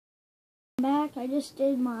Back. I just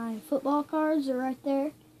did my football cards. They're right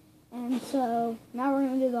there. And so now we're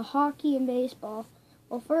going to do the hockey and baseball.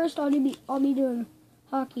 Well, first I'll be doing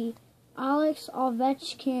hockey. Alex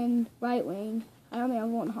Ovechkin, right wing. I only have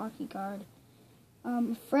one hockey card.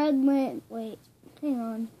 Fred Lynn. Wait, hang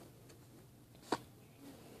on.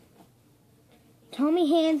 Tommy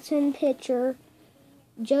Hansen, pitcher.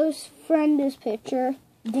 Joe Friendis, pitcher.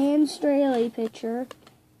 Dan Straley, pitcher.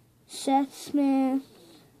 Seth Smith.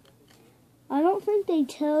 I don't think they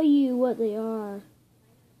tell you what they are.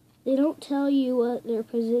 They don't tell you what their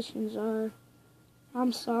positions are.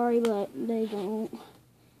 I'm sorry, but they don't.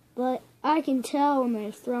 But I can tell when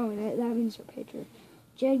they're throwing it. That means they're pitcher.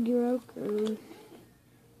 Jed Giroku,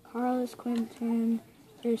 Carlos Quentin,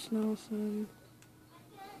 Chris Nelson,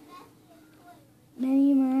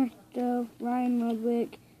 Manny Marto, Ryan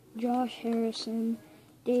Ludwig, Josh Harrison,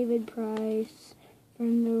 David Price,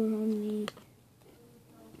 Fernando Romney,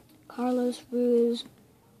 Carlos Ruiz,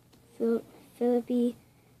 Philippi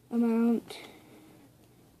Amount,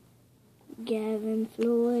 Gavin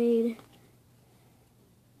Floyd,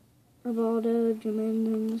 Rivaldo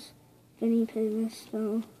Jimenez, Vinny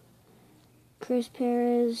Pinisto, Chris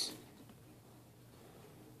Perez,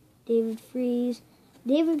 David Freese.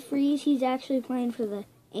 David Freese, he's actually playing for the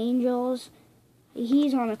Angels.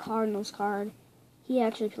 He's on a Cardinals card. He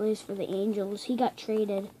actually plays for the Angels. He got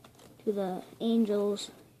traded to the Angels.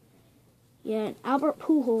 Yeah, and Albert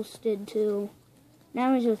Pujols did too.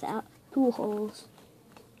 Now he's with Pujols.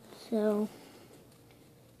 So,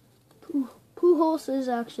 Pujols is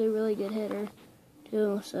actually a really good hitter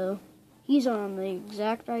too. So, he's on the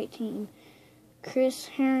exact right team. Chris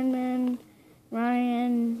Herndon,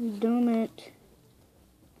 Ryan Dumit,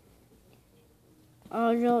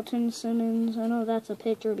 Andrelton Simmons. I know that's a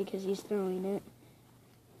pitcher because he's throwing it.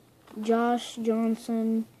 Josh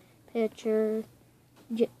Johnson, pitcher.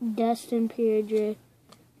 Dustin Pedroia,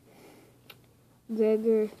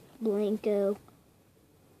 Gregor Blanco,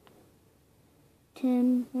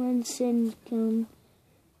 Tim Lincecum,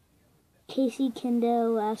 Casey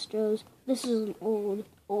Kendall, Astros. This is an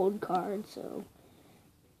old card, so.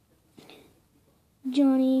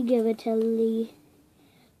 Johnny Givatelli,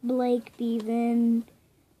 Blake Bevan,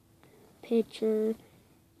 pitcher.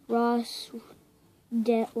 Ross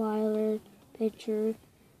Detweiler, pitcher.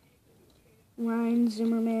 Ryan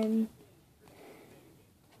Zimmerman,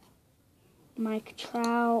 Mike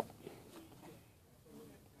Trout,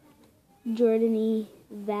 Jordany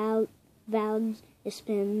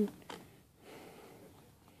Valdespin.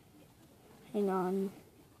 Hang on.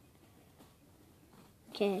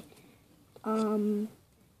 Okay.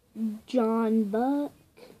 John Buck,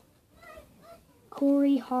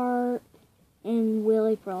 Corey Hart, and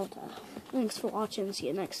Willie Peralta. Thanks for watching. See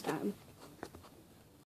you next time.